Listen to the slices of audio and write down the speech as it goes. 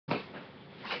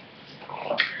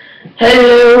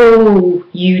Hello,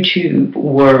 YouTube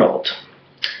world.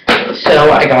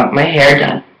 So I got my hair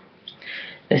done.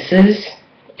 This is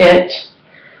it.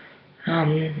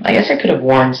 I guess I could have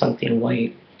worn something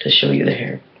white to show you the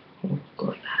hair. We'll go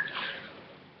like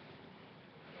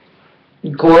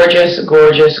that. Gorgeous,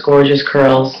 gorgeous, gorgeous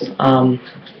curls. I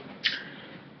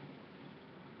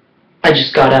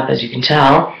just got up, as you can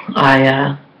tell.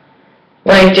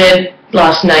 What I did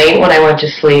last night when I went to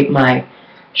sleep, my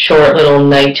short little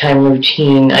nighttime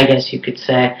routine, I guess you could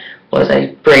say, was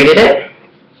I braided it.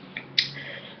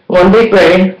 One big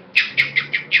braid,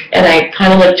 and I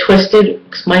kind of like twisted,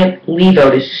 because my leave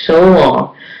out is so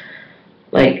long.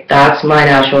 Like, that's my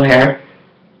natural hair.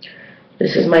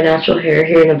 This is my natural hair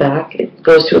here in the back. It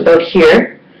goes to about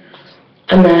here.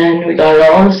 And then we got it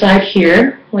all on the side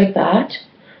here, like that.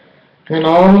 And then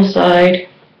all on the side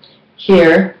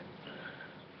here,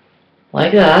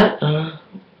 like that.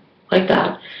 Like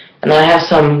that. And then I have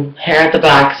some hair at the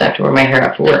back because I have to wear my hair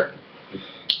up for work.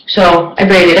 So I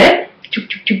braided it.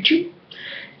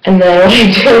 And then what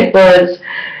I did was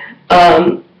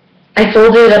I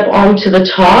folded it up onto the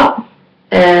top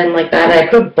and like that, and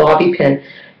I put a bobby pin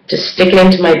to stick it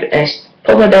into my, I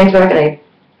put my bangs back and I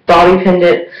bobby pinned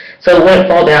it so it wouldn't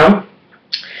fall down.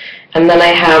 And then I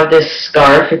have this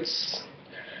scarf.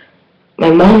 My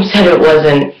mom said it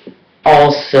wasn't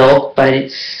all silk, but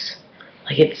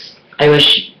I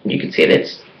wish you could see it.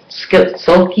 It's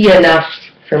silky enough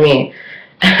for me.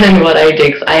 And what I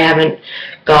did, 'cause I haven't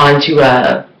gone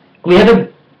to we have a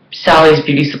Sally's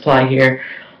Beauty Supply here,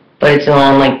 but it's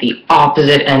on like the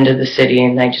opposite end of the city,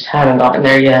 and I just haven't gotten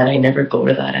there yet. I never go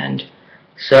to that end.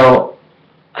 So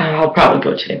I'll probably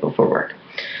go today before work.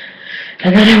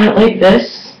 And then I went like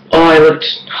this. Oh, I looked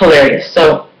hilarious.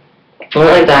 So I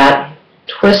went like that,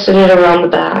 twisted it around the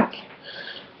back,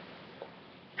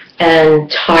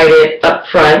 and tied it up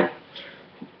front.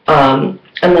 And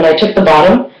then I took the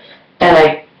bottom and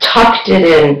I tucked it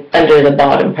in under the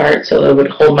bottom part so it would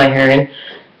hold my hair in.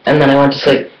 And then I went to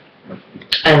sleep.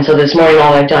 And so this morning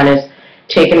all I've done is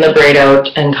taken the braid out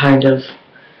and kind of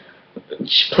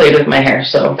played with my hair.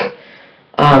 So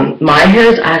my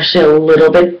hair is actually a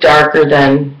little bit darker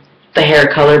than the hair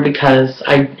color because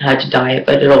I had to dye it,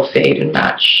 but it'll fade and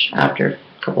match after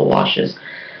a couple washes.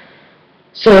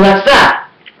 So that's that.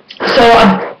 So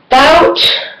about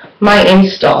my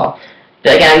install,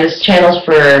 again, this channel's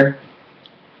for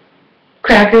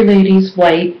cracker ladies,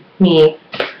 white, me,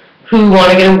 who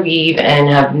want to get a weave and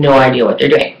have no idea what they're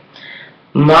doing.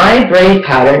 My braid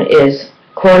pattern is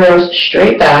cornrows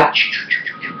straight back,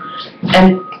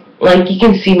 and like you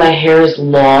can see, my hair is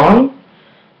long,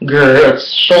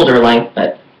 it's shoulder length,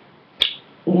 but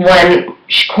when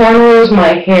cornrows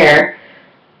my hair,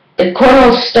 the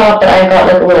cornrows stop, but I've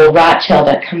got like a little rat tail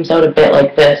that comes out a bit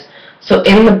like this. So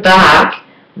in the back,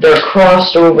 they're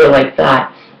crossed over like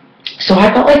that. So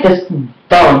I got like this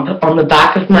bump on the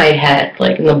back of my head,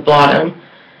 like in the bottom.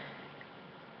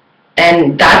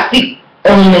 And that's the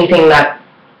only thing that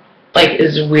like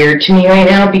is weird to me right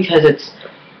now, because it's,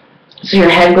 so your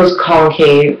head goes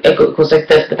concave, it goes like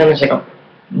this, but then there's like a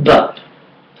bump.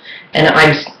 And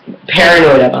I'm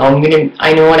paranoid of it.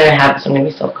 I know when I have this, I'm going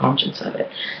to be self-conscious of it.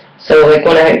 So like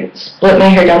when I split my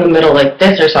hair down the middle like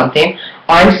this or something,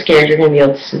 I'm scared you're going to be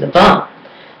able to see the bump.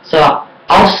 So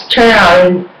I'll turn around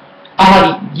and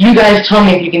I'll have you guys tell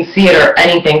me if you can see it or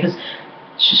anything, because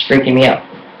it's just freaking me out.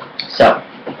 So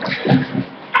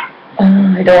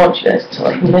I don't want you guys to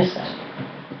like miss it.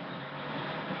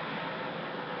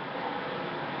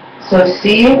 So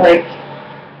see, like,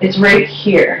 it's right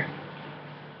here.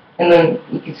 And then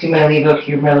you can see my leave out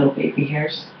here, my little baby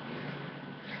hairs.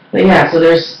 But yeah, so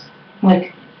there's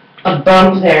like a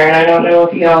bump there, and I don't know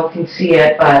if y'all can see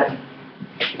it, but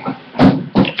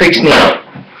it freaks me out.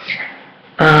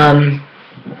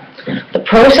 The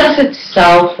process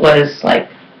itself was like,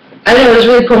 I don't know, it was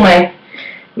really cool.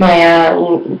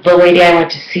 The lady I went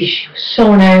to see, she was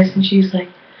so nice, and she was like,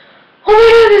 oh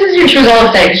my god, she was all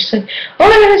excited. She's like, oh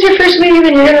my god, it's your first weave,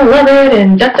 and you're gonna love it,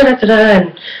 and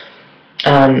da-da-da-da-da,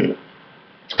 and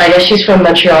I guess she's from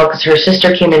Montreal because her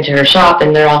sister came into her shop,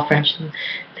 and they're all French, and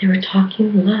they were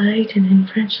talking light and in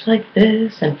French like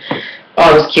this, and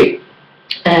oh, it was cute.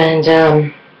 And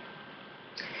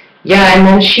yeah, and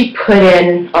then she put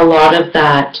in a lot of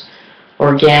that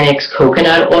Organics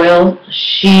coconut oil.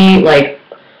 She like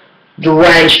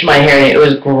drenched my hair in it. It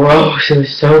was gross. It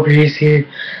was so greasy.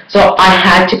 So I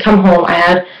had to come home. I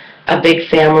had a big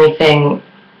family thing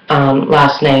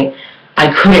last night.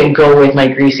 I couldn't go with my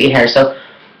greasy hair, so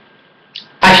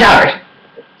I showered.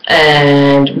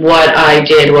 And what I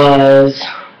did was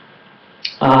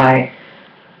I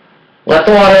let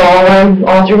the water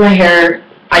all through my hair,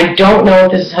 I don't know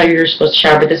if this is how you're supposed to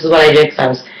shower, but this is what I did because I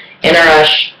was in a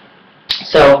rush.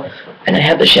 So, and I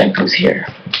have the shampoos here.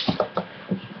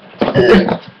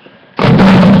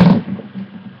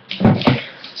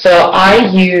 So I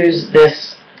use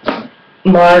this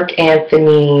Marc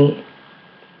Anthony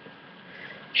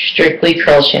Strictly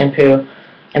Curl shampoo.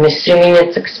 I'm assuming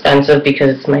it's expensive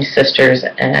because it's my sister's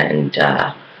and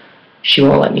she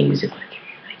won't let me use it.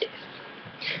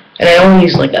 And I only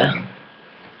use like a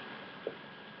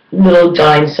little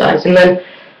dime size. And then,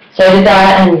 so I did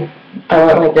that and I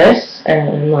went like this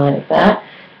and like that.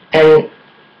 And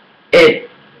it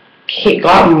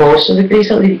got most of the grease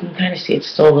out. You can kind of see it's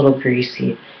still a little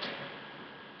greasy.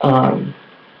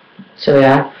 So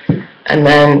yeah. And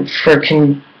then for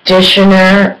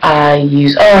conditioner, I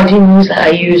use, I didn't use that. I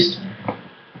used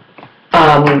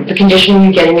the conditioner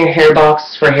you get in your hair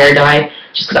box for hair dye,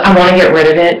 just because I want to get rid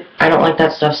of it. I don't like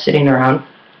that stuff sitting around.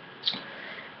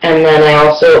 And then I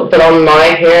also, but on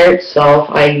my hair itself,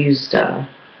 I used Head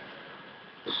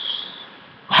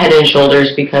and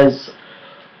Shoulders because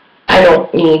I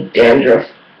don't need dandruff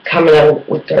coming out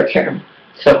with dark hair.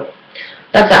 So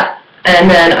that's that. And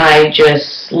then I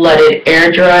just let it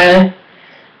air dry.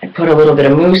 I put a little bit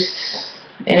of mousse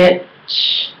in it.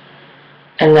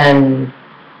 And then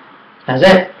that's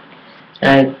it.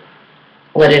 I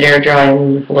let it air dry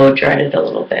and blow dried it a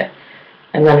little bit.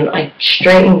 And then I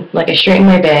straightened my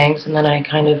bangs, and then I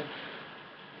kind of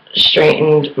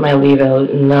straightened my leave out,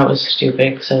 and that was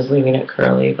stupid because I was leaving it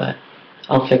curly, but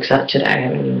I'll fix that today. I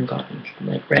haven't even gotten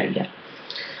ready yet.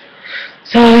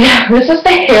 So yeah, this is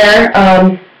the hair.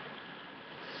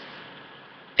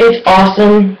 It's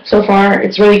awesome so far.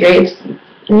 It's really great. It's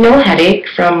no headache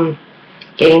from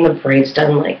getting the braids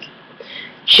done.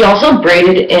 She also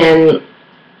braided in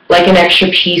like an extra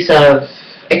piece of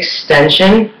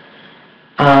extension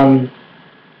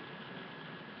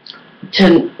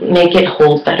to make it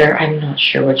hold better. I'm not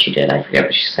sure what she did. I forget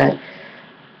what she said.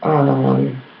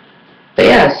 But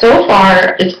yeah, so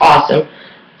far it's awesome.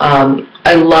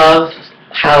 I love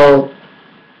how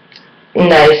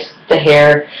nice the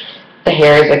hair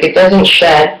is. Like, it doesn't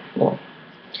shed. Well,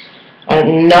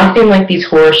 nothing like these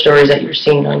horror stories that you're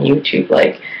seeing on YouTube.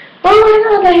 Like, oh my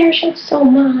god, the hair sheds so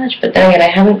much. But then again, I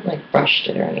haven't brushed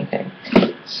it or anything.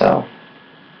 So,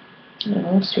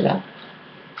 let's do that.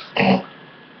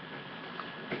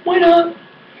 Why not?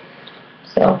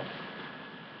 So.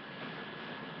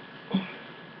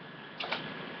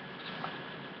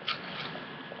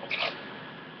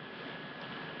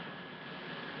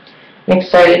 I'm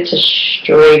excited to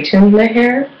straighten the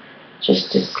hair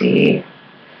just to see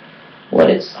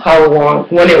how long.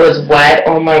 When it was wet,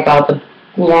 oh my god, the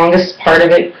longest part of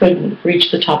it couldn't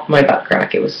reach the top of my butt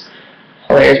crack. It was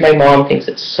hilarious. My mom thinks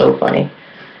it's so funny.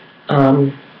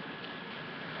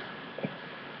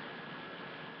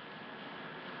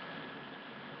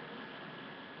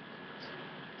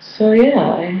 So yeah,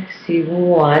 I see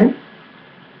one.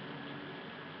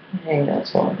 I think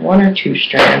that's one or two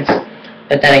strands.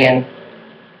 But then again,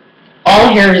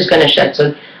 all hair is going to shed.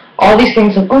 So all these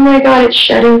things of, oh my god, it's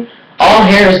shedding, all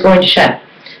hair is going to shed.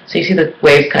 So you see the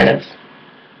wave's kind of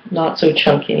not so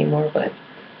chunky anymore, but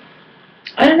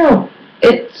I don't know.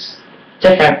 It's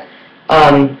different.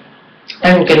 I'm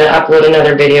going to upload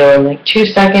another video in 2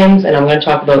 seconds, and I'm going to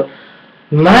talk about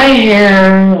my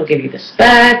hair. I'll give you the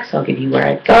specs. I'll give you where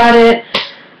I got it.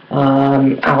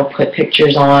 I'll put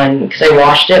pictures on, because I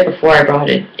washed it before I got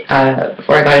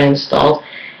it installed.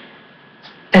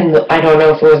 And I don't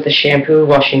know if it was the shampoo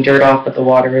washing dirt off, but the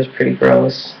water is pretty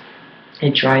gross.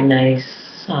 It dried nice.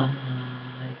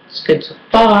 It's good so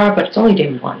far, but it's only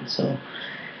day one, so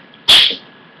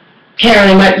can't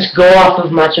really much go off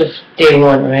of much of day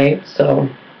one, right? So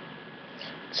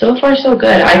far so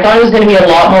good. I thought it was going to be a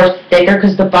lot more thicker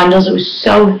because the bundles, it was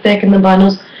so thick in the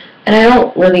bundles. And I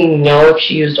don't really know if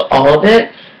she used all of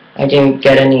it. I didn't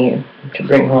get any to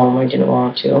bring home. I didn't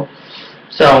want to.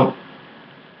 So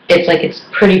it's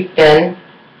pretty thin,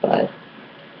 but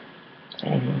I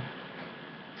don't know.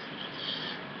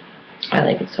 I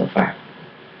like it so far.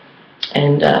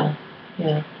 And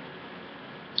yeah.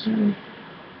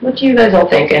 What do you guys all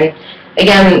think? And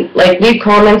again, leave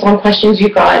comments on questions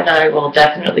you got, and I will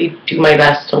definitely do my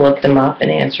best to look them up and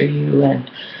answer you,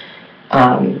 and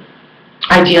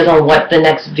ideas on what the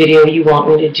next video you want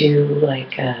me to do, I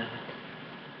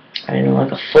don't know,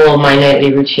 a full My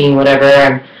Nightly Routine,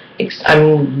 whatever.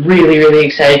 I'm really, really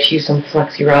excited to use some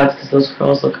flexi rods because those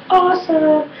curls look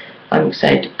awesome. I'm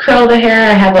excited to curl the hair.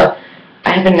 I have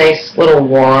a nice little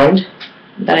wand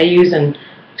that I use, and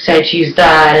I'm excited to use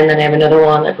that. And then I have another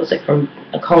one that goes from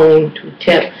a comb to a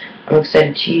tip. I'm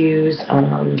excited to use.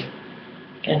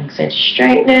 Again, excited to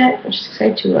straighten it. I'm just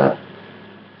excited to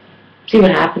see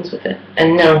what happens with it.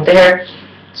 And no, the hair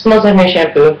smells like my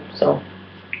shampoo, so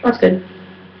that's good.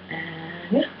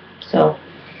 And yeah, so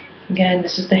again,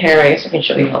 this is the hair. I guess I can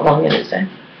show you how long it is.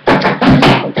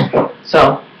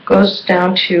 So goes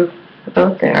down to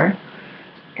about there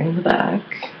in the back.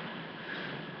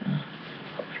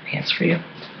 Put my pants for you.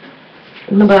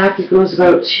 In the back, it goes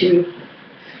about to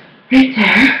right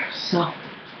there. So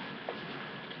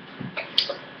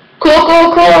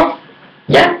cool.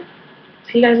 Yeah.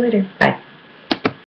 See you guys later. Bye.